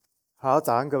好，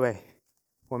早安各位，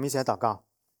我们一起来祷告。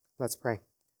Let's pray。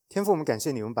天父，我们感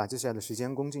谢你，我们把接下来的时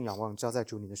间恭敬仰望交在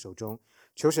主你的手中，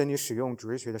求神你使用主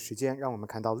日学的时间，让我们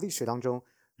看到历史当中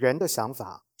人的想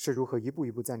法是如何一步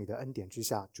一步在你的恩典之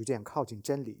下逐渐靠近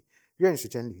真理，认识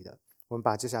真理的。我们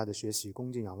把接下来的学习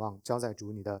恭敬仰望交在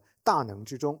主你的大能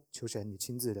之中，求神你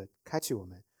亲自的开启我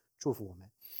们，祝福我们。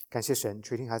感谢神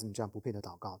垂听孩子们这样不配的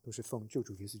祷告，都是奉救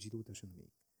主耶稣基督的圣名，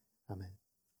阿们。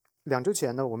2周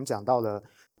前呢，我们讲到了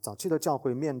早期的教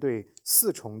会面对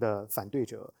4重的反对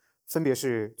者，分别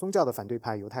是宗教的反对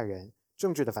派犹太人、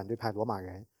政治的反对派罗马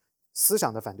人、思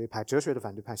想的反对派、哲学的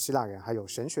反对派希腊人，还有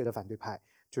神学的反对派，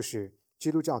就是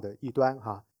基督教的异端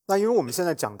哈。那因为我们现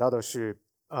在讲到的是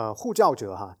护教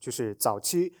者哈，就是早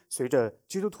期随着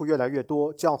基督徒越来越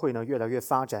多，教会呢越来越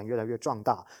发展，越来越壮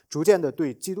大，逐渐的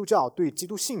对基督教、对基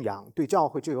督信仰、对教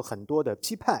会就有很多的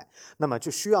批判，那么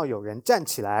就需要有人站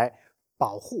起来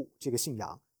保护这个信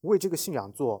仰，为这个信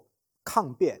仰做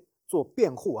抗辩、做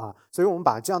辩护啊，所以我们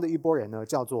把这样的一波人呢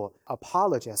叫做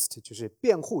apologist， 就是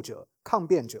辩护者、抗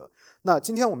辩者。那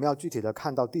今天我们要具体的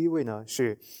看到第一位呢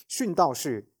是殉道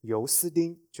士尤斯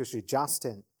丁，就是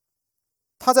Justin。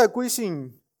他在归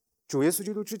信主耶稣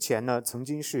基督之前呢，曾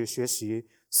经是学习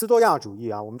斯多亚主义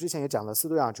啊，我们之前也讲了斯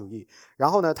多亚主义，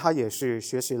然后呢，他也是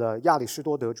学习了亚里士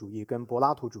多德主义跟柏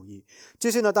拉图主义。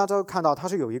这些呢，大家都看到他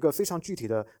是有一个非常具体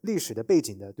的历史的背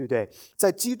景的，对不对？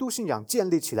在基督信仰建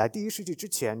立起来第1世纪之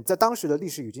前，在当时的历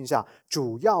史语境下，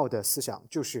主要的思想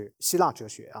就是希腊哲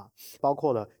学啊，包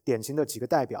括了典型的几个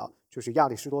代表，就是亚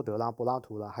里士多德啦、柏拉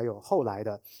图啦，还有后来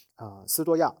的斯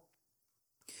多亚。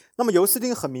那么尤斯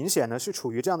丁很明显呢是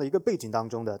处于这样的一个背景当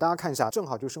中的，大家看一下，正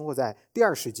好就生活在第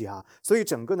2世纪啊，所以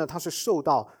整个呢他是受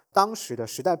到当时的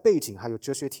时代背景还有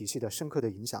哲学体系的深刻的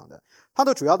影响的。他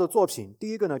的主要的作品，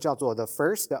第一个呢叫做 The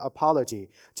First Apology，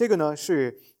 这个呢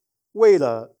是为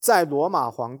了在罗马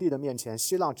皇帝的面前、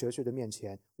希腊哲学的面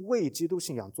前为基督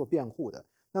信仰做辩护的。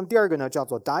那么第二个呢叫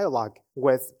做 Dialogue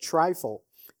with Trifle。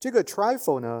这个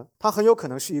Trifle 呢，他很有可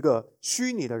能是一个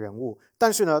虚拟的人物，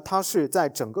但是呢，他是在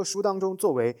整个书当中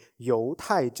作为犹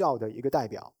太教的一个代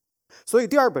表。所以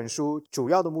第2本书主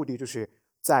要的目的就是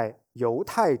在犹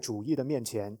太主义的面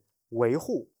前维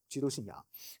护基督信仰。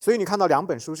所以你看到2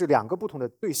本书是2个不同的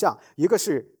对象，一个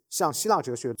是向希腊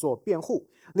哲学做辩护，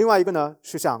另外一个呢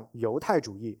是向犹太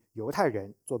主义、犹太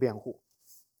人做辩护。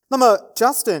那么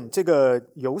Justin 这个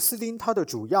尤斯丁，他的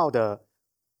主要的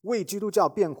为基督教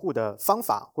辩护的方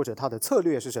法或者他的策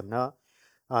略是什么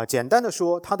呢？简单的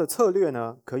说，他的策略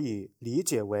呢可以理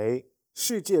解为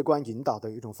世界观引导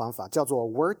的一种方法，叫做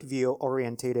worldview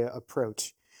oriented approach。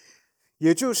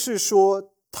也就是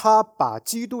说，他把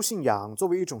基督信仰作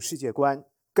为一种世界观，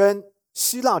跟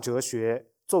希腊哲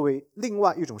学作为另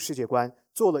外一种世界观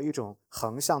做了一种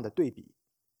横向的对比，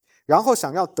然后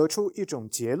想要得出一种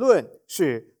结论，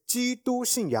是基督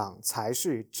信仰才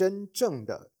是真正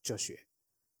的哲学。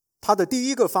他的第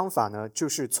一个方法呢，就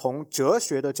是从哲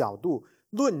学的角度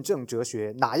论证哲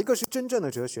学，哪一个是真正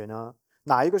的哲学呢？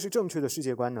哪一个是正确的世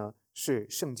界观呢？是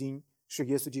圣经，是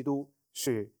耶稣基督，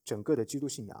是整个的基督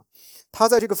信仰。他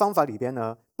在这个方法里边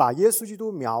呢，把耶稣基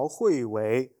督描绘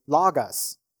为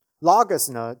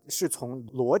Logos。Logos 呢是从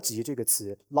逻辑这个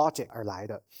词 logic 而来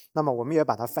的，那么我们也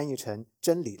把它翻译成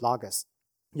真理 Logos，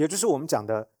 也就是我们讲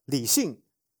的理性、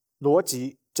逻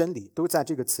辑、真理都在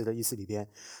这个词的意思里边。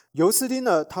尤斯丁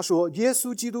呢，他说耶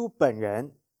稣基督本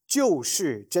人就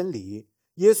是真理，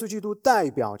耶稣基督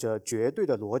代表着绝对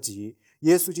的逻辑，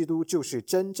耶稣基督就是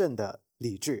真正的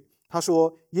理智。他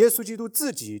说耶稣基督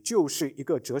自己就是一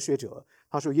个哲学者，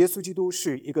他说耶稣基督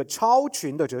是一个超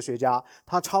群的哲学家，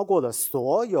他超过了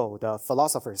所有的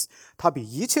philosophers， 他比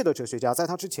一切的哲学家在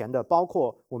他之前的，包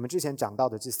括我们之前讲到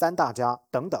的这3大家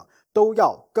等等，都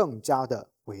要更加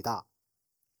的伟大。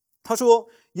他说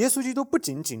耶稣基督不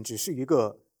仅仅只是一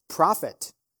个 prophet，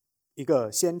 一个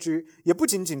先知，也不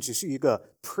仅仅只是一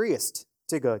个 priest，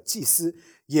 这个祭司，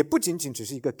也不仅仅只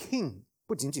是一个 king，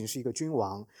 不仅仅是一个君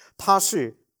王，他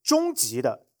是终极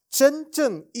的真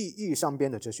正意义上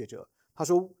边的哲学者。他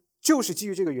说就是基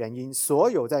于这个原因，所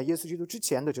有在耶稣基督之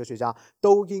前的哲学家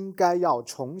都应该要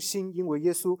重新因为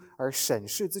耶稣而审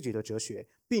视自己的哲学，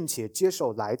并且接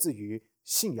受来自于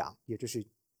信仰，也就是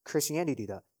Christianity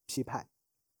的批判。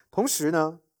同时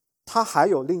呢，他还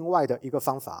有另外的一个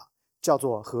方法，叫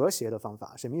做和谐的方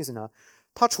法。什么意思呢？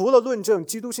他除了论证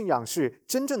基督信仰是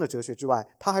真正的哲学之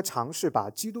外，他还尝试把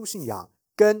基督信仰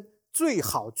跟最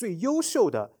好最优秀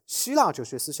的希腊哲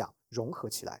学思想融合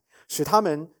起来，使他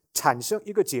们产生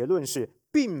一个结论，是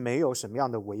并没有什么样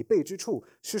的违背之处，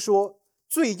是说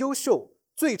最优秀、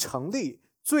最成立、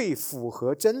最符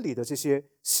合真理的这些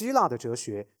希腊的哲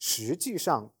学，实际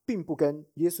上并不跟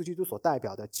耶稣基督所代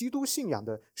表的基督信仰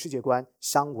的世界观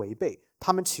相违背，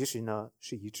他们其实呢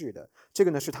是一致的。这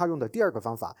个呢是他用的第二个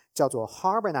方法，叫做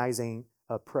harmonizing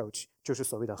approach， 就是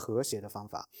所谓的和谐的方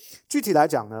法。具体来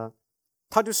讲呢，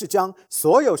他就是将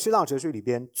所有希腊哲学里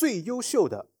边最优秀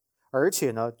的，而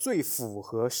且呢最符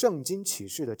合圣经启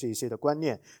示的这些的观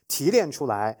念提炼出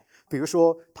来。比如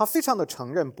说他非常的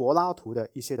承认柏拉图的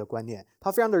一些的观念，他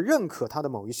非常的认可他的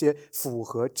某一些符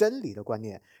合真理的观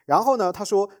念。然后呢他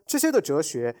说这些的哲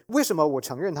学为什么我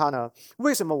承认它呢？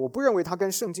为什么我不认为它跟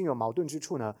圣经有矛盾之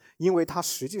处呢？因为它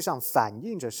实际上反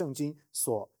映着圣经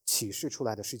所启示出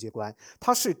来的世界观，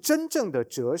它是真正的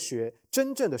哲学，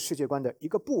真正的世界观的一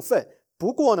个部分。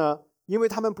不过呢因为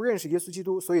他们不认识耶稣基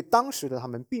督，所以当时的他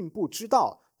们并不知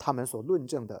道他们所论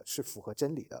证的是符合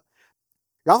真理的。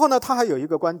然后呢他还有一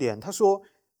个观点，他说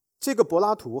这个柏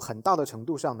拉图很大的程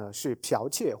度上呢是剽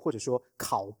窃或者说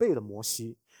拷贝了摩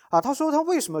西他说他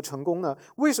为什么成功呢？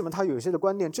为什么他有一些的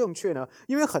观念正确呢？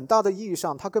因为很大的意义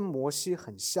上他跟摩西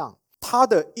很像，他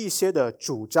的一些的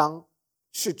主张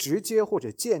是直接或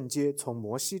者间接从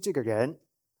摩西这个人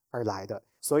而来的，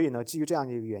所以呢基于这样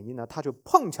的一个原因呢，他就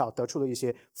碰巧得出了一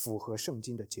些符合圣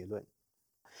经的结论。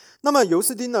那么尤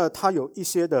斯丁呢他有一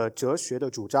些的哲学的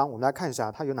主张，我们来看一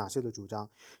下他有哪些的主张。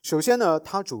首先呢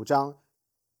他主张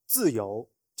自由，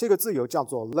这个自由叫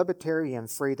做 libertarian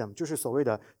freedom， 就是所谓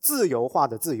的自由化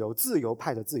的自由，自由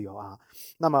派的自由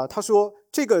那么他说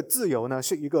这个自由呢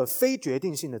是一个非决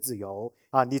定性的自由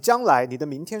你将来你的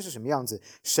明天是什么样子，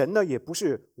神呢也不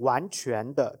是完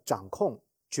全的掌控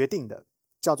决定的，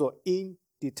叫做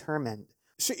indeterminate，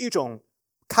 是一种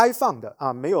开放的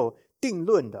没有定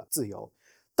论的自由。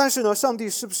但是呢上帝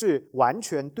是不是完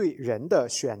全对人的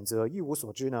选择一无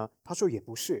所知呢？他说也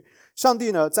不是。上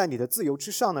帝呢在你的自由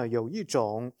之上呢有一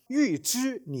种预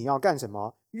知你要干什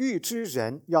么，预知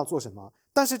人要做什么。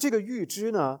但是这个预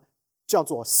知呢叫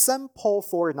做 simple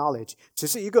foreknowledge， 只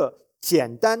是一个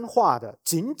简单化的，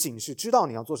仅仅是知道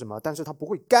你要做什么，但是他不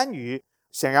会干预。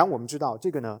显然我们知道这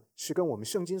个呢是跟我们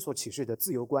圣经所启示的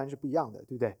自由观是不一样的，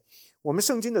对不对？我们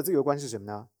圣经的自由观是什么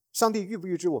呢？上帝预不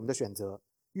预知我们的选择？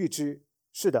预知，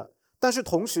是的。但是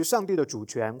同时上帝的主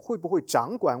权会不会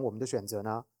掌管我们的选择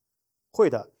呢？会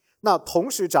的。那同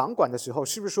时掌管的时候，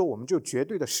是不是说我们就绝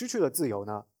对的失去了自由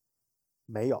呢？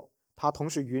没有，他同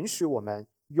时允许我们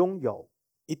拥有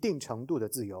一定程度的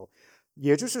自由。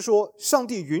也就是说上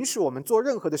帝允许我们做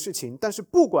任何的事情，但是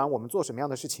不管我们做什么样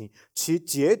的事情，其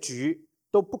结局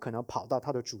都不可能跑到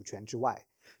他的主权之外。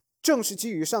正是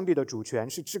基于上帝的主权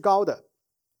是至高的，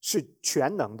是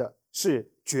全能的，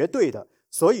是绝对的，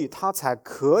所以他才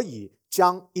可以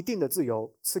将一定的自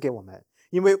由赐给我们。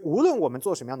因为无论我们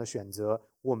做什么样的选择，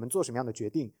我们做什么样的决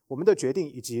定，我们的决定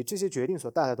以及这些决定所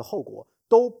带来的后果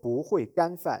都不会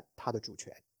干犯他的主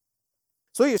权。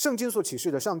所以圣经所启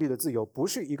示的上帝的自由不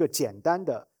是一个简单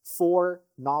的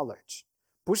foreknowledge，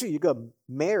 不是一个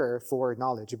mere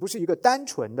foreknowledge， 不是一个单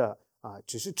纯的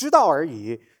只是知道而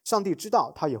已。上帝知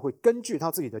道，他也会根据他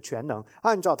自己的全能，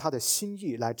按照他的心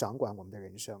意来掌管我们的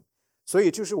人生。所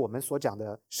以就是我们所讲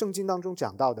的圣经当中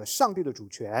讲到的上帝的主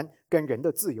权跟人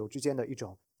的自由之间的一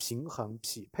种平衡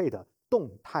匹配的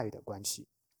动态的关系。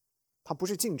它不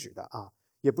是静止的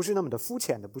也不是那么的肤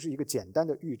浅的，不是一个简单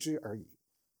的预知而已。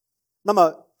那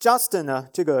么 Justin 呢，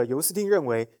这个尤斯丁认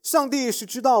为上帝是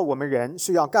知道我们人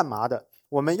是要干嘛的，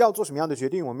我们要做什么样的决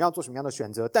定，我们要做什么样的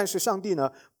选择，但是上帝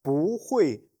呢不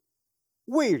会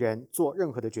为人做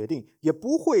任何的决定，也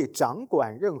不会掌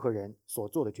管任何人所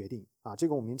做的决定这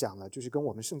个我们讲了，就是跟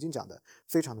我们圣经讲的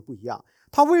非常的不一样。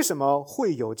他为什么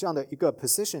会有这样的一个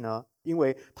position 呢？因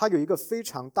为他有一个非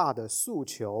常大的诉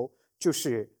求，就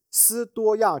是斯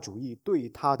多亚主义对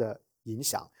他的影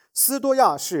响。斯多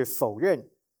亚是否认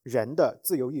人的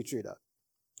自由意志的。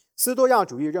斯多亚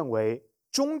主义认为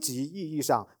终极意义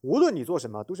上无论你做什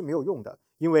么都是没有用的，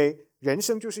因为人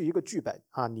生就是一个剧本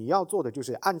你要做的就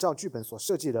是按照剧本所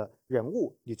设计的人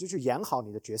物，你就去演好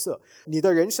你的角色，你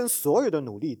的人生所有的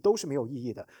努力都是没有意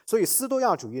义的。所以斯多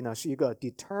亚主义呢是一个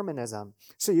determinism，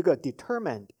 是一个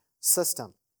determined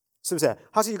system， 是不是？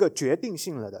它是一个决定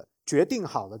性了的，决定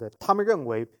好了的。他们认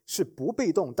为是不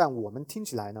被动，但我们听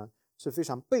起来呢是非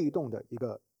常被动的一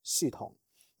个系统。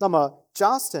那么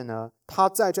Justin 呢，他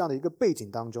在这样的一个背景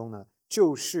当中呢，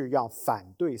就是要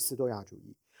反对斯多亚主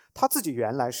义。他自己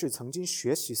原来是曾经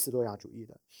学习斯多亚主义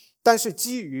的，但是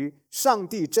基于上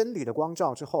帝真理的光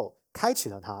照之后，开启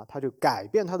了他就改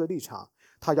变他的立场，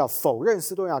他要否认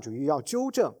斯多亚主义，要纠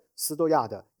正斯多亚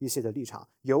的一些的立场，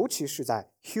尤其是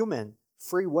在 human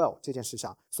free will 这件事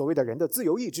上，所谓的人的自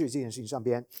由意志这件事情上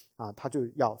边他就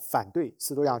要反对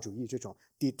斯多亚主义这种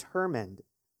determined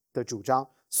的主张。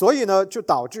所以呢，就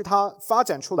导致它发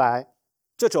展出来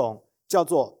这种叫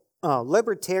做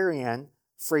libertarian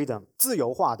freedom 自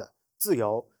由化的自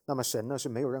由。那么神呢是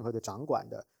没有任何的掌管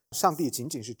的，上帝仅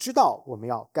仅是知道我们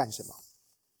要干什么。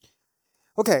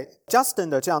Justin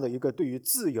的这样的一个对于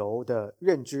自由的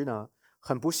认知呢，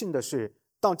很不幸的是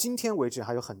到今天为止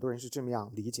还有很多人是这么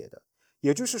样理解的，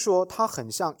也就是说它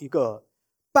很像一个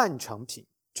半成品，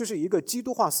就是一个基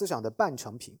督化思想的半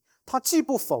成品。它既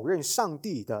不否认上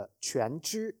帝的全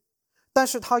知，但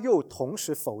是它又同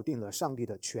时否定了上帝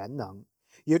的全能。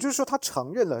也就是说，他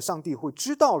承认了上帝会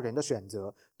知道人的选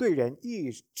择，对人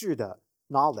意志的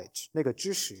knowledge 那个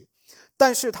知识，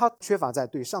但是他缺乏在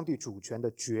对上帝主权的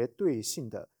绝对性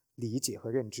的理解和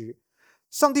认知。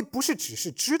上帝不是只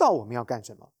是知道我们要干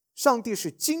什么，上帝是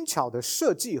精巧的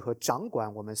设计和掌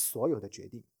管我们所有的决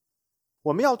定。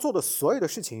我们要做的所有的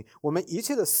事情，我们一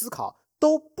切的思考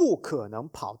都不可能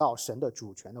跑到神的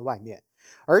主权的外面。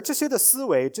而这些的思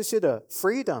维，这些的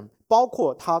freedom， 包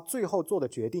括他最后做的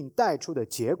决定带出的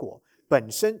结果，本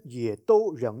身也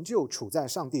都仍旧处在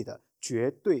上帝的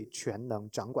绝对全能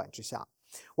掌管之下。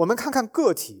我们看看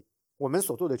个体，我们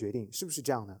所做的决定是不是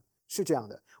这样呢？是这样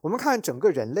的。我们看整个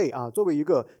人类作为一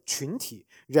个群体，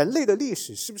人类的历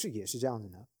史是不是也是这样的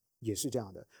呢？也是这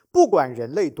样的。不管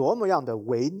人类多么样的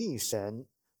违逆神，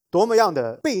多么样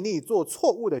的悖逆做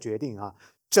错误的决定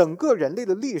整个人类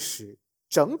的历史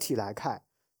整体来看，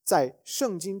在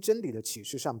圣经真理的启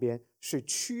示上边是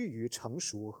趋于成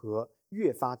熟和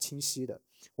越发清晰的。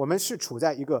我们是处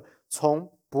在一个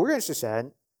从不认识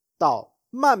神到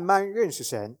慢慢认识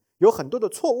神，有很多的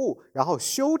错误，然后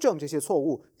修正这些错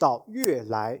误，到越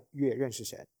来越认识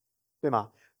神，对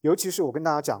吗？尤其是我跟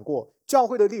大家讲过，教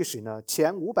会的历史呢，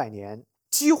前500年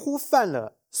几乎犯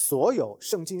了所有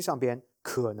圣经上边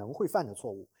可能会犯的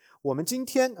错误。我们今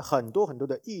天很多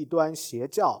的异端邪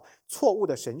教、错误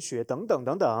的神学等等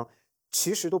等等，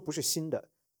其实都不是新的，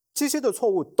这些的错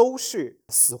误都是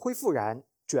死灰复燃、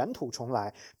卷土重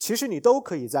来。其实你都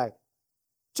可以在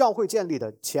教会建立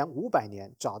的前500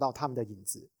年找到他们的影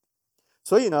子。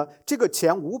所以呢，这个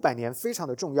前500年非常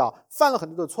的重要，犯了很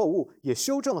多的错误，也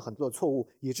修正了很多的错误，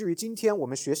以至于今天我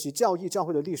们学习教义教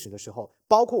会的历史的时候，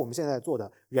包括我们现在做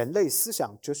的人类思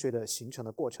想哲学的形成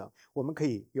的过程，我们可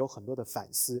以有很多的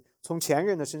反思，从前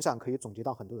人的身上可以总结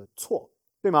到很多的错，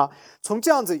对吗？从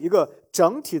这样子一个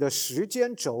整体的时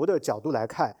间轴的角度来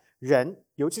看，人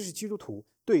尤其是基督徒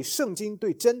对圣经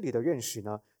对真理的认识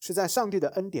呢，是在上帝的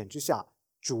恩典之下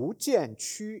逐渐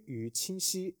趋于清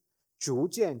晰，逐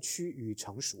渐趋于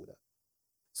成熟的。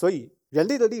所以人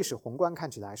类的历史宏观看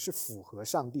起来是符合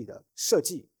上帝的设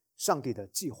计、上帝的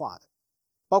计划的，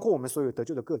包括我们所有得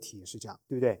救的个体也是这样，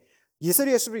对不对？以色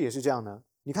列是不是也是这样呢？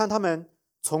你看他们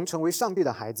从成为上帝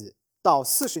的孩子到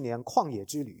40年旷野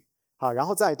之旅然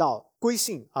后再到归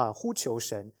信呼求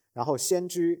神，然后先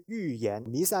知预言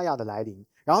弥赛亚的来临，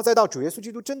然后再到主耶稣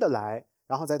基督真的来，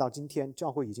然后再到今天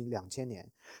教会已经2000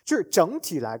年。就是整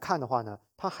体来看的话呢，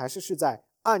它还是在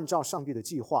按照上帝的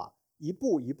计划一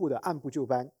步一步的按部就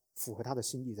班，符合他的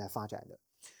心意在发展的。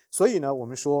所以呢，我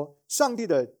们说上帝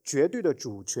的绝对的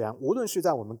主权，无论是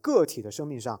在我们个体的生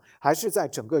命上，还是在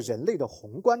整个人类的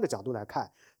宏观的角度来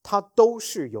看，它都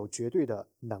是有绝对的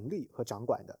能力和掌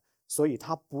管的。所以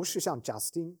它不是像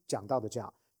Justin讲到的这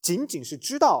样，仅仅是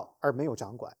知道而没有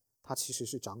掌管，它其实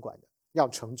是掌管的，要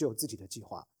成就自己的计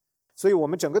划。所以我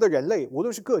们整个的人类，无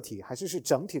论是个体还是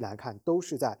整体来看，都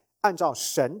是在按照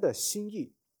神的心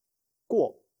意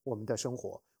过我们的生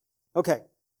活。OK，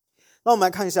 那我们来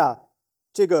看一下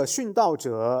这个殉道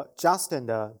者 Justin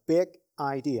的 Big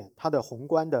Idea， 他的宏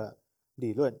观的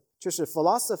理论就是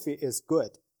Philosophy is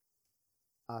good，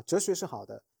 哲学是好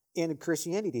的 ，and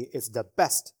Christianity is the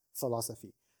best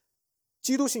philosophy，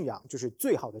 基督信仰就是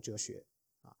最好的哲学。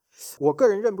我个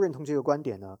人认不认同这个观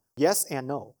点呢？ Yes and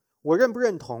no。 我认不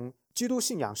认同基督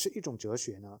信仰是一种哲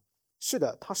学呢？是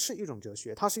的，它是一种哲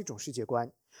学，它是一种世界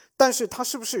观。但是它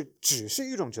是不是只是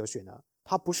一种哲学呢？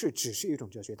它不是只是一种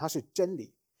哲学，它是真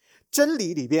理。真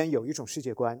理里边有一种世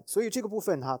界观，所以这个部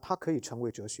分它可以成为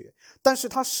哲学。但是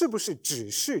它是不是只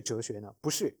是哲学呢？不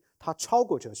是，它超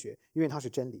过哲学，因为它是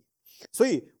真理。所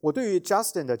以我对于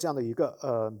Justin 的这样的一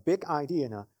个big idea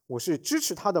呢，我是支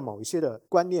持他的某一些的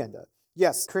观念的。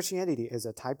Yes, Christianity is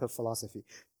a type of philosophy。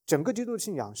整个基督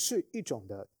信仰是一种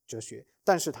的哲学，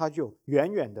但是它就远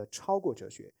远的超过哲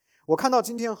学。我看到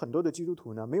今天很多的基督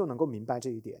徒呢，没有能够明白这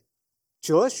一点，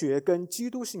哲学跟基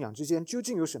督信仰之间究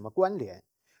竟有什么关联？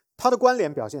它的关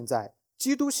联表现在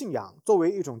基督信仰作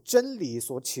为一种真理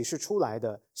所启示出来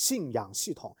的信仰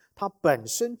系统，它本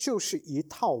身就是一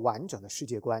套完整的世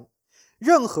界观。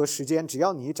任何时间只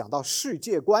要你讲到世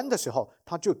界观的时候，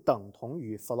它就等同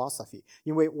于 philosophy，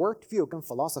 因为 worldview 跟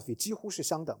philosophy 几乎是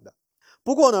相等的。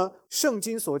不过呢，圣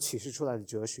经所启示出来的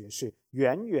哲学是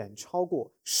远远超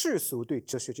过世俗对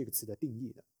哲学这个词的定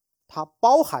义的，它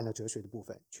包含了哲学的部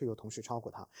分，却又同时超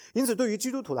过它。因此对于基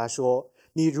督徒来说，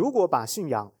你如果把信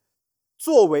仰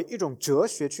作为一种哲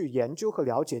学去研究和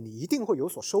了解，你一定会有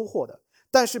所收获的，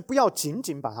但是不要仅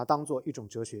仅把它当作一种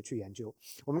哲学去研究。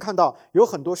我们看到有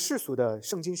很多世俗的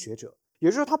圣经学者，也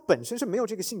就是说他本身是没有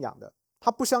这个信仰的，他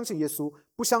不相信耶稣，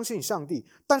不相信上帝，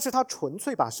但是他纯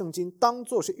粹把圣经当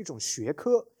作是一种学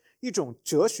科，一种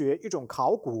哲学，一种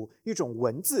考古，一种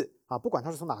文字不管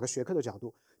他是从哪个学科的角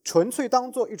度，纯粹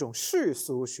当作一种世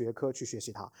俗学科去学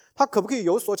习它。他可不可以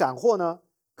有所斩获呢？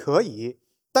可以，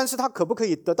但是他可不可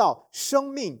以得到生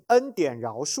命恩典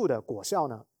饶恕的果效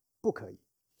呢？不可以。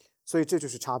所以这就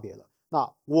是差别了。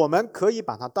那我们可以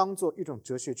把它当作一种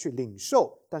哲学去领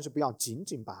受，但是不要仅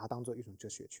仅把它当作一种哲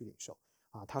学去领受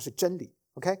它是真理。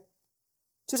 OK，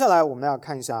 接下来我们要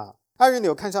看一下艾瑞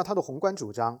纽看一下他的宏观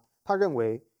主张。他认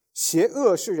为邪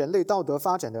恶是人类道德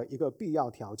发展的一个必要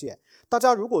条件。大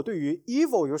家如果对于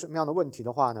evil 有什么样的问题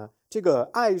的话呢，这个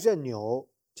艾任纽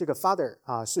这个 father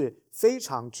是非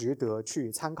常值得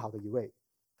去参考的一位。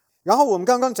然后我们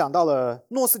刚刚讲到了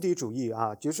诺斯底主义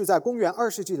就是在公元2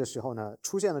世纪的时候呢，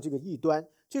出现了这个异端。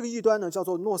这个异端呢叫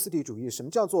做诺斯底主义。什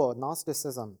么叫做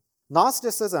Gnosticism？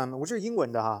 Gnosticism 我这是英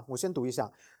文的我先读一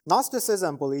下。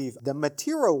 Gnosticism believe the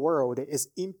material world is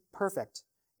imperfect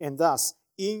and thus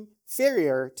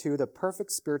inferior to the perfect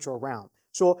spiritual realm，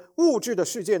 说物质的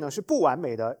世界呢是不完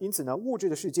美的，因此呢物质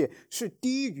的世界是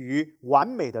低于完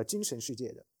美的精神世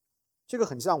界的。这个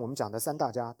很像我们讲的三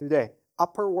大家，对不对？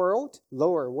 Upper world,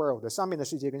 lower world， 上面的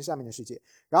世界跟下面的世界。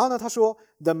然后呢他说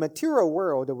The material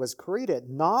world was created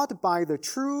not by the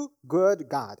true good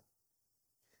God，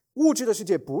 物质的世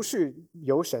界不是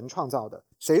由神创造的，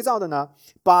谁造的呢？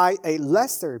 By a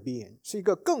lesser being， 是一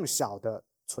个更小的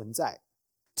存在。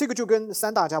这个就跟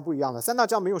三大家不一样了。三大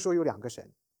家没有说有两个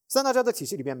神，三大家的体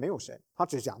系里面没有神，他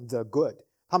只讲 the good，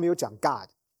 他没有讲 God。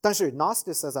 但是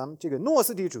Gnosticism 这个诺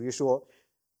斯底主义说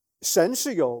神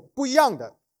是有不一样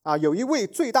的有一位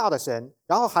最大的神，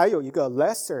然后还有一个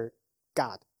lesser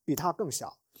God， 比他更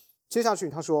小。接下去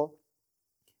他说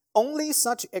Only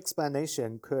such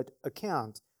explanation could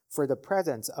account for the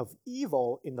presence of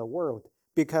evil in the world,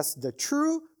 because the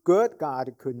true good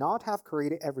God could not have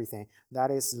created everything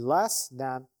that is less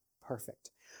than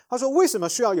perfect。 他说为什么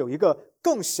需要有一个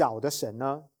更小的神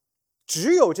呢？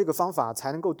只有这个方法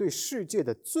才能够对世界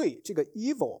的罪，这个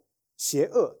evil 邪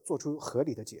恶做出合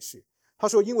理的解释。他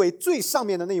说因为最上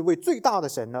面的那一位最大的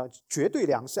神呢绝对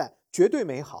良善，绝对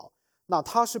美好，那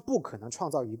他是不可能创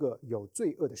造一个有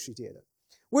罪恶的世界的。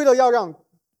为了要让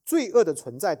罪恶的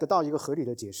存在得到一个合理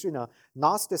的解释呢，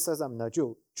 Gnosticism 呢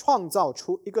就创造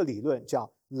出一个理论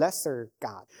叫 lesser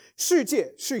God。 世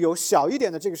界是由小一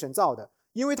点的这个神造的，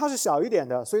因为它是小一点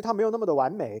的，所以它没有那么的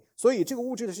完美，所以这个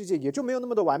物质的世界也就没有那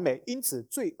么的完美，因此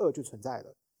罪恶就存在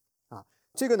了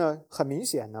这个呢很明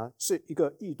显呢是一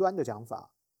个异端的讲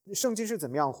法。圣经是怎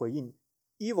么样回应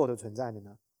evil 的存在的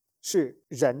呢？是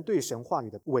人对神话语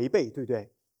的违背，对不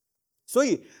对？所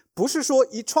以不是说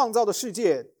一创造的世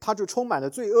界它就充满了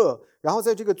罪恶，然后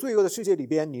在这个罪恶的世界里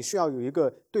边你需要有一个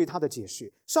对它的解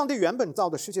释。上帝原本造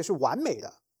的世界是完美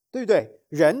的，对不对？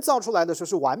人造出来的时候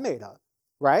是完美的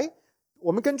right？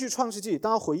 我们根据创世纪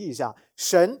大家回忆一下，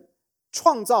神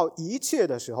创造一切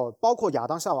的时候，包括亚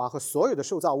当夏娃和所有的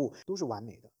受造物都是完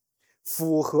美的，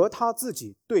符合他自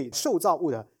己对受造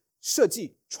物的设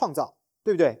计创造，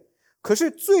对不对？可是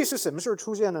罪是什么时候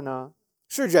出现的呢？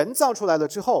是人造出来了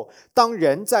之后，当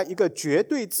人在一个绝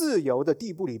对自由的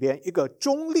地步里边，一个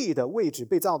中立的位置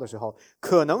被造的时候，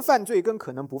可能犯罪跟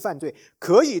可能不犯罪，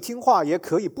可以听话也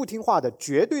可以不听话的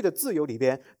绝对的自由里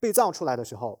边被造出来的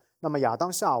时候，那么亚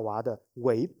当夏娃的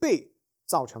违背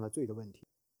造成了罪的问题。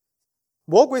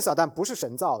魔鬼撒旦不是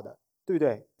神造的，对不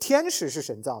对？天使是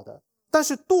神造的，但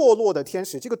是堕落的天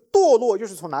使，这个堕落又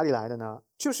是从哪里来的呢？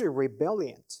就是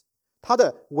rebellion， 它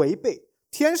的违背。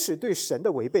天使对神的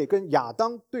违背跟亚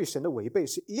当对神的违背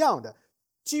是一样的，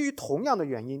基于同样的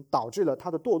原因导致了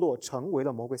他的堕落，成为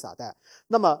了魔鬼撒旦。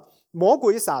那么魔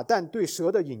鬼撒旦对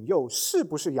蛇的引诱是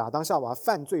不是亚当夏娃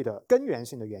犯罪的根源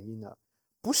性的原因呢？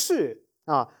不是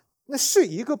那是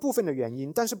一个部分的原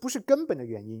因，但是不是根本的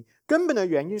原因。根本的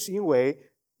原因是因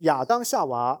为亚当夏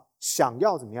娃想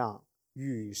要怎么样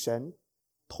与神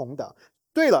同等。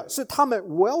对了，是他们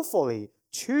willfully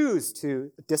choose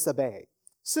to disobey。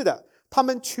 是的，他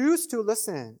们 choose to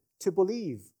listen to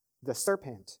believe the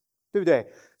serpent， 对不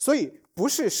对？所以不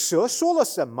是蛇说了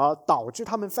什么导致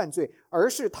他们犯罪，而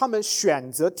是他们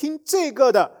选择听这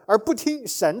个的而不听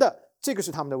神的，这个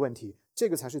是他们的问题，这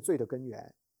个才是罪的根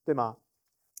源，对吗？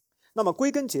那么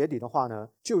归根结底的话呢，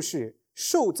就是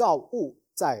受造物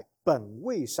在本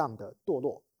位上的堕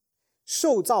落。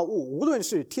受造物无论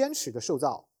是天使的受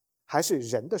造还是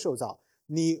人的受造，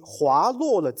你滑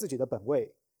落了自己的本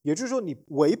位，也就是说你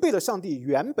违背了上帝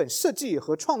原本设计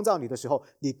和创造你的时候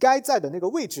你该在的那个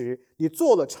位置，你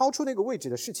做了超出那个位置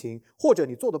的事情，或者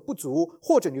你做的不足，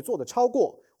或者你做的超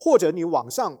过，或者你往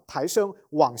上抬升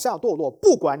往下堕落，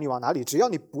不管你往哪里，只要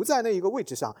你不在那一个位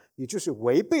置上，你就是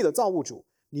违背了造物主，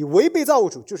你违背造物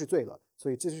主就是罪了，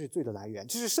所以这就是罪的来源，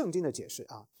这是圣经的解释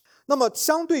啊。那么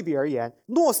相对比而言，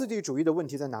诺斯底主义的问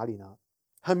题在哪里呢？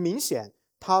很明显，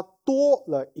它多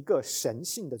了一个神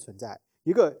性的存在，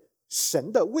一个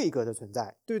神的位格的存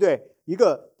在，对不对？一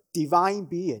个 divine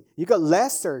being， 一个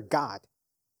lesser God。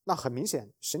那很明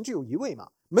显，神只有一位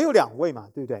嘛，没有两位嘛，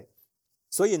对不对？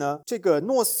所以呢，这个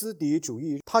诺斯底主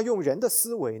义他用人的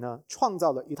思维呢，创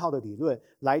造了一套的理论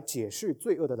来解释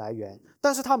罪恶的来源，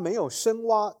但是他没有深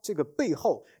挖这个背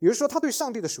后，也就是说他对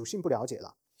上帝的属性不了解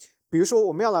了。比如说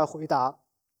我们要来回答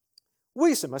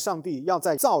为什么上帝要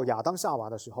在造亚当夏娃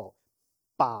的时候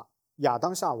把亚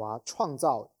当夏娃创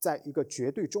造在一个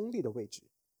绝对中立的位置。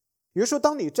比如说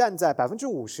当你站在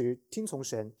 50% 听从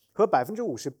神和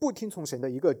 50% 不听从神的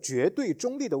一个绝对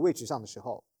中立的位置上的时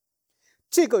候，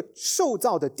这个受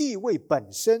造的地位本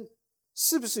身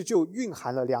是不是就蕴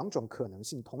含了两种可能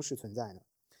性同时存在呢？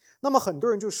那么很多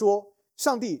人就说，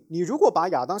上帝你如果把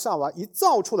亚当夏娃一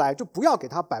造出来就不要给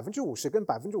他 50% 跟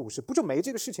 50%， 不就没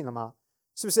这个事情了吗？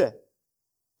是不是？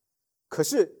可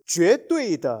是绝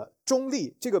对的中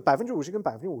立，这个 50% 跟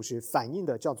 50% 反映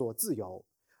的叫做自由，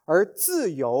而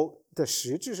自由的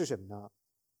实质是什么呢？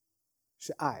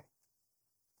是爱。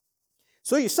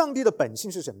所以上帝的本性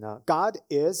是什么呢？ God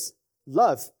is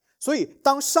love。 所以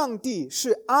当上帝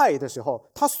是爱的时候，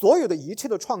他所有的一切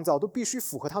的创造都必须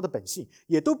符合他的本性，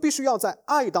也都必须要在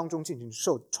爱当中进行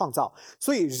创造。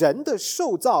所以人的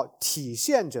受造体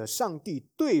现着上帝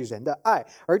对人的爱，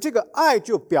而这个爱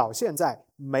就表现在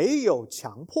没有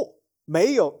强迫，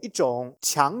没有一种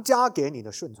强加给你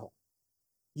的顺从，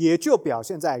也就表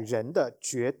现在人的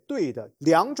绝对的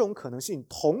两种可能性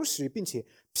同时并且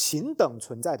平等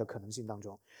存在的可能性当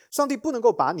中。上帝不能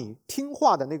够把你听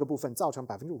话的那个部分造成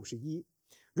 51%，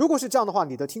 如果是这样的话，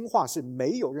你的听话是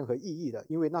没有任何意义的，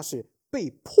因为那是被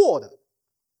迫的，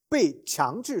被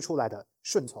强制出来的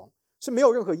顺从，是没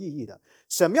有任何意义的。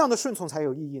什么样的顺从才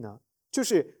有意义呢？就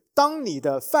是当你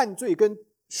的犯罪跟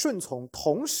顺从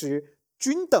同时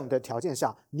均等的条件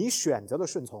下，你选择了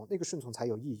顺从，那个顺从才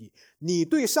有意义，你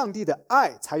对上帝的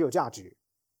爱才有价值，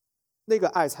那个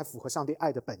爱才符合上帝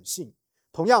爱的本性。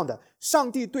同样的，上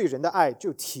帝对人的爱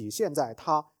就体现在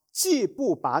他既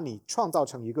不把你创造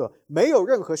成一个没有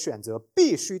任何选择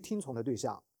必须听从的对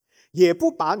象，也不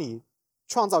把你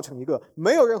创造成一个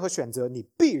没有任何选择你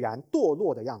必然堕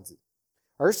落的样子，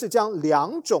而是将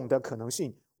两种的可能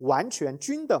性完全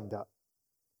均等的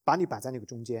把你摆在那个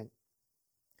中间。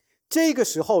这个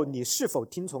时候你是否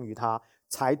听从于他，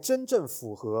才真正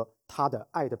符合他的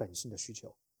爱的本性的需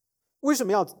求。为什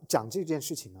么要讲这件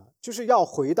事情呢？就是要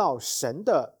回到神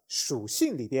的属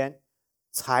性里边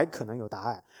才可能有答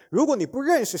案。如果你不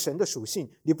认识神的属性，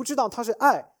你不知道他是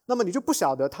爱，那么你就不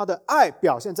晓得他的爱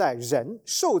表现在人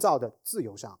受造的自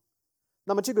由上，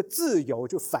那么这个自由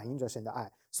就反映着神的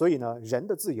爱。所以呢，人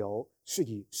的自由是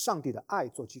以上帝的爱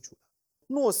做基础的。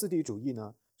诺斯底主义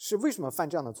呢，是为什么犯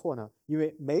这样的错呢？因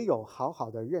为没有好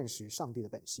好的认识上帝的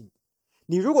本性。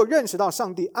你如果认识到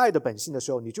上帝爱的本性的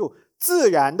时候，你就自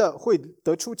然的会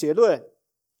得出结论，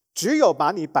只有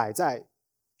把你摆在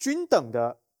均等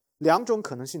的两种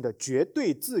可能性的绝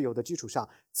对自由的基础上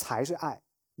才是爱。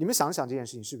你们想想这件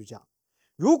事情是不是这样？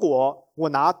如果我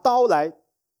拿刀来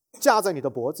架在你的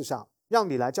脖子上，让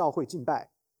你来教会敬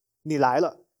拜，你来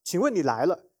了，请问你来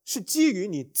了是基于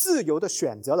你自由的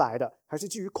选择来的，还是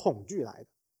基于恐惧来的？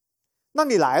那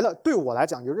你来了对我来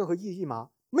讲有任何意义吗？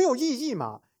没有意义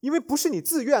嘛，因为不是你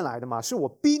自愿来的嘛，是我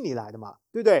逼你来的嘛，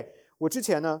对不对？我之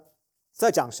前呢在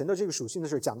讲神的这个属性的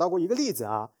时候讲到过一个例子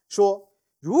啊，说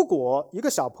如果一个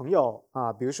小朋友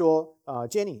啊，比如说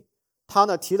Jenny， 他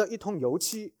呢提了一桶油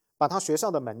漆，把他学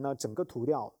校的门呢整个涂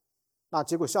掉了，那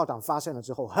结果校长发现了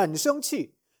之后很生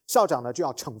气，校长呢就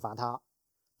要惩罚他。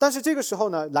但是这个时候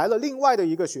呢来了另外的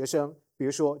一个学生，比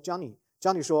如说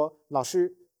Johnny 说，老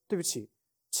师对不起，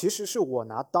其实是我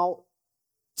拿刀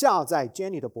架在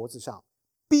Jenny 的脖子上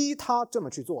逼他这么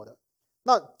去做的。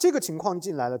那这个情况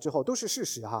进来了之后都是事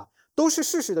实哈，都是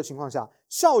事实的情况下，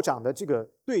校长的这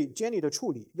个对 Jenny 的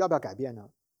处理要不要改变呢？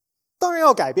当然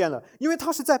要改变了，因为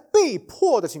他是在被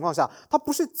迫的情况下，他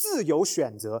不是自由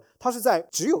选择，他是在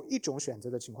只有一种选择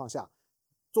的情况下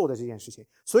做的这件事情，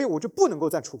所以我就不能够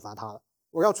再处罚他了。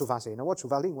我要处罚谁呢？我要处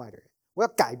罚另外的人，我要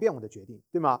改变我的决定，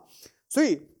对吗？所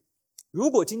以如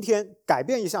果今天改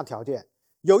变一项条件，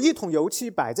有一桶油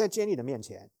漆摆在监理的面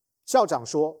前，校长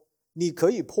说你可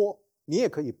以泼，你也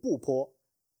可以不泼，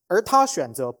而他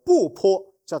选择不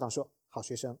泼，校长说好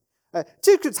学生，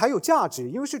这个才有价值，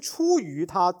因为是出于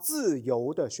他自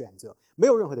由的选择，没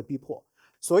有任何的逼迫。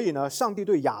所以呢，上帝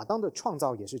对亚当的创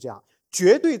造也是这样，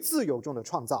绝对自由中的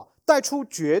创造带出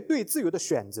绝对自由的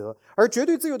选择，而绝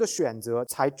对自由的选择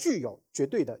才具有绝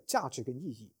对的价值跟意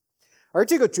义。而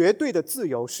这个绝对的自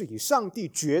由是以上帝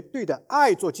绝对的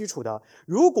爱做基础的。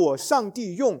如果上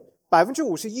帝用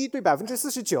51%对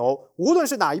49%，无论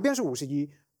是哪一边是51%，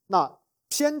那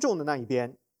偏重的那一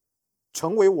边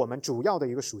成为我们主要的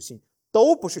一个属性，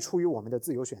都不是出于我们的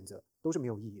自由选择，都是没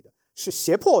有意义的，是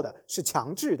胁迫的，是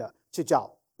强制的，这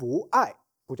叫不爱，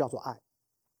不叫做爱。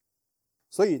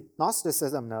所以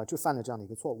Gnosticism 呢就犯了这样的一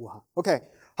个错误哈。OK，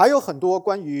 还有很多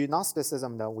关于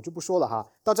Gnosticism 的我就不说了哈。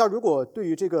大家如果对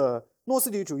于这个诺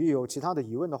斯底主义有其他的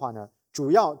疑问的话呢，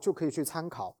主要就可以去参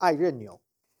考爱任纽。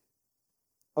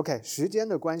OK， 时间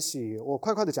的关系，我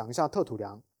快快的讲一下特土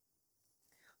良。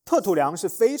特土良是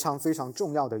非常非常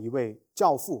重要的一位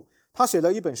教父，他写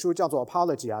了一本书叫做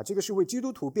Apology 这个是为基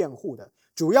督徒辩护的，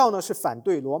主要呢是反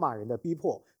对罗马人的逼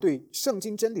迫，对圣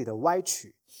经真理的歪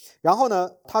曲。然后呢，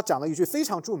他讲了一句非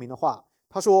常著名的话，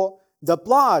他说 The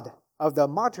blood of the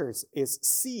martyrs is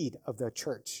seed of the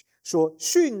church， 说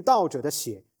殉道者的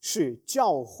血是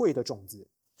教会的种子。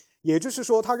也就是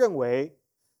说，他认为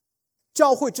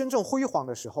教会真正辉煌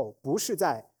的时候，不是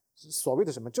在所谓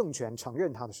的什么政权承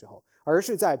认它的时候，而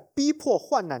是在逼迫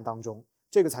患难当中，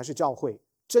这个才是教会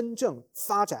真正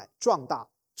发展壮大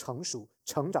成熟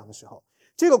成长的时候。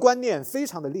这个观念非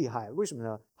常的厉害，为什么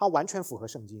呢？它完全符合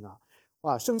圣经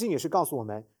圣经也是告诉我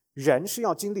们，人是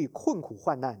要经历困苦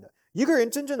患难的。一个人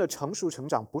真正的成熟成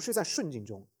长不是在顺境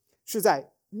中，是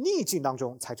在逆境当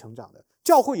中才成长的。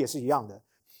教会也是一样的。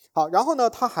好，然后呢，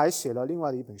他还写了另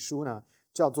外的一本书呢，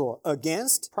叫做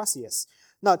Against Precious。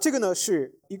那这个呢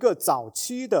是一个早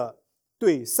期的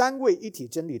对三位一体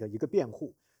真理的一个辩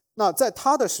护。那在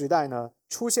他的时代呢，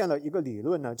出现了一个理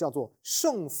论呢，叫做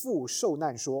圣父受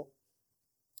难说。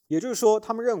也就是说，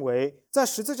他们认为在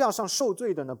十字架上受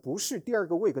罪的呢，不是第二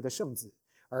个位格的圣子，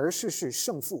而是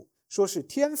圣父，说是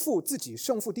天父自己，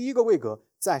圣父第一个位格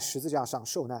在十字架上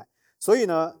受难。所以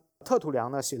呢，特土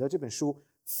良呢写了这本书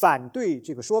反对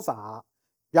这个说法。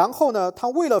然后呢，他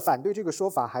为了反对这个说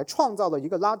法，还创造了一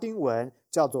个拉丁文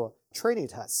叫做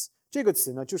Trinitas。这个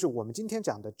词呢，就是我们今天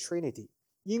讲的 Trinity，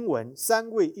 英文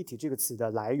三位一体这个词的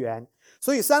来源。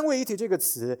所以三位一体这个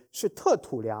词是特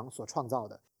土良所创造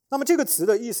的。那么这个词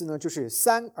的意思呢，就是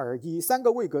三而一，三个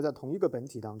位格在同一个本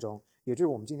体当中，也就是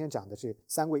我们今天讲的是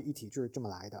三位一体，就是这么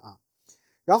来的啊。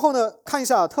然后呢，看一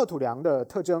下特土良的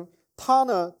特征，他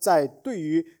呢在对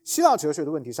于希腊哲学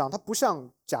的问题上，他不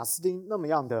像贾斯汀那么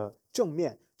样的正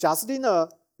面。贾斯汀呢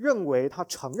认为他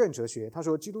承认哲学，他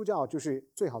说基督教就是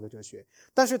最好的哲学。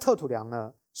但是特土良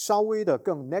呢稍微的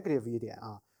更 negative 一点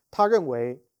他认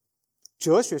为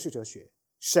哲学是哲学，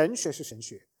神学是神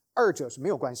学，二者是没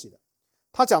有关系的。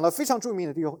他讲了非常著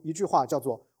名的一句话，叫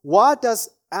做 What does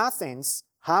Athens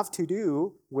have to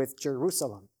do with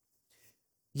Jerusalem？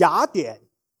 雅典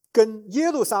跟耶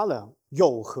路撒冷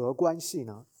有何关系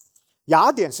呢？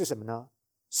雅典是什么呢？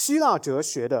希腊哲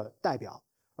学的代表，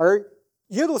而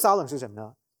耶路撒冷是什么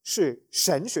呢？是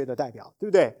神学的代表，对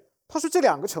不对？他说这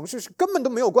两个城市是根本都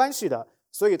没有关系的，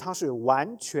所以他是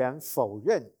完全否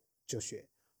认哲学。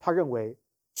他认为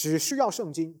只需要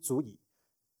圣经足矣，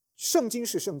圣经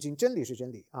是圣经，真理是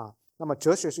真理那么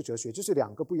哲学是哲学，这是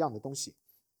两个不一样的东西。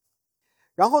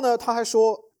然后呢，他还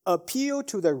说 appeal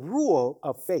to the rule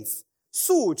of faith，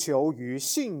 诉求于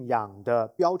信仰的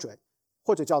标准，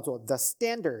或者叫做 the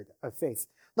standard of faith。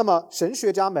 那么神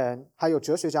学家们还有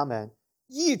哲学家们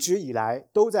一直以来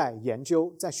都在研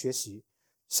究，在学习，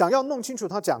想要弄清楚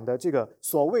他讲的这个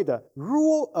所谓的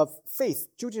rule of faith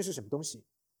究竟是什么东西，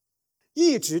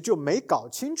一直就没搞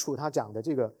清楚他讲的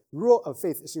这个 rule of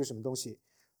faith 是个什么东西。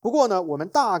不过呢，我们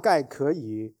大概可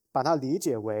以把它理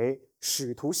解为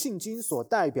使徒信经所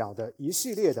代表的一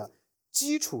系列的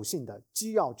基础性的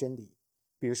基要真理，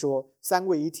比如说三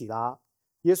位一体啦，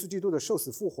耶稣基督的受死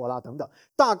复活啦等等，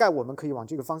大概我们可以往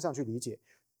这个方向去理解。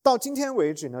到今天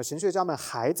为止呢，神学家们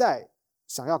还在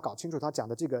想要搞清楚他讲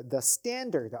的这个 the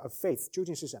standard of faith 究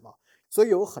竟是什么，所以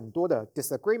有很多的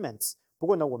disagreements。 不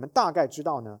过呢，我们大概知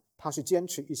道呢，他是坚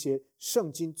持一些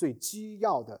圣经最基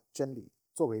要的真理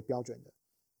作为标准的。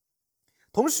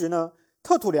同时呢，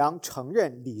特土良承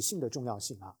认理性的重要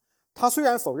性啊，他虽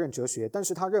然否认哲学，但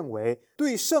是他认为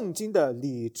对圣经的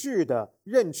理智的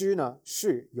认知呢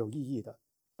是有意义的。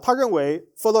他认为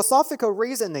philosophical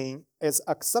reasoning is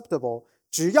acceptable，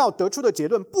 只要得出的结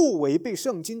论不违背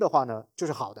圣经的话呢就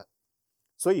是好的。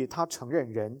所以他承认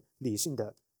人理性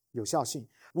的有效性，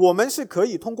我们是可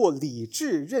以通过理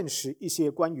智认识一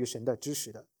些关于神的知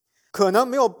识的，可能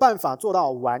没有办法做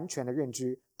到完全的认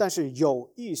知，但是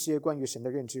有一些关于神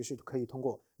的认知是可以通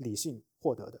过理性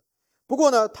获得的。不过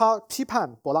呢，他批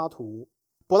判柏拉图，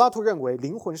柏拉图认为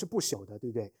灵魂是不朽的，对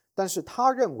不对？但是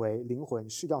他认为灵魂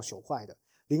是要朽坏的，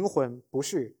灵魂不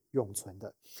是永存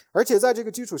的。而且在这个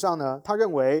基础上呢，他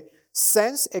认为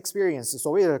sense experience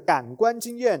所谓的感官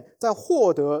经验在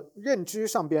获得认知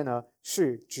上边呢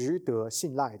是值得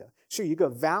信赖的，是一个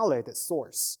valid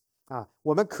source 啊，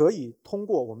我们可以通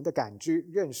过我们的感知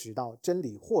认识到真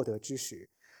理，获得知识。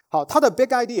好，他的 big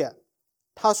idea，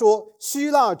 他说希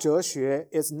腊哲学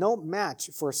is no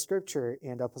match for scripture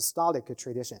and apostolic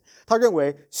tradition。 他认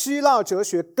为希腊哲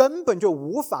学根本就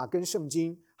无法跟圣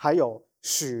经还有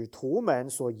使徒们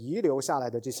所遗留下来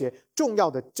的这些重要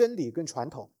的真理跟传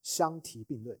统相提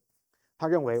并论。他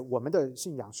认为我们的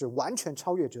信仰是完全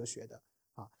超越哲学的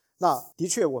啊。那的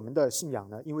确我们的信仰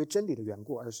呢，因为真理的缘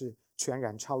故而是全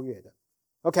然超越的。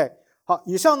 OK， 好，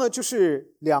以上呢就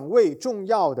是两位重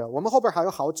要的，我们后边还有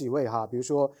好几位哈，比如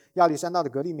说亚历山大的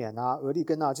格利勉啊、俄利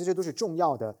根啊，这些都是重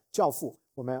要的教父，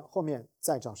我们后面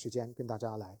再找时间跟大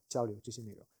家来交流这些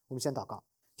内容。我们先祷告。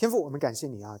天父，我们感谢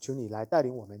你啊，求你来带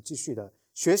领我们继续的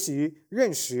学习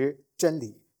认识真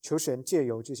理，求神借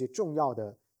由这些重要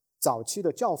的早期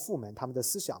的教父们他们的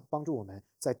思想，帮助我们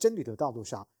在真理的道路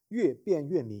上越辩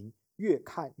越明，越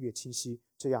看越清晰，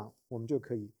这样我们就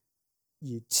可以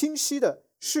以清晰的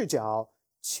视角、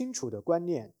清楚的观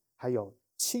念还有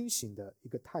清醒的一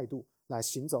个态度来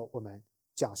行走我们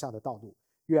脚下的道路。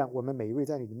愿我们每一位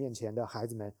在你的面前的孩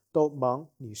子们都蒙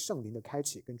你圣灵的开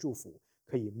启跟祝福，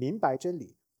可以明白真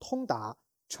理，通达，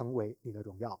成为你的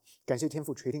荣耀。感谢天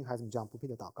父垂听孩子们这样不配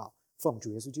的祷告，奉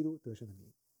主耶稣基督得胜的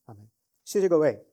名，阿们。谢谢各位。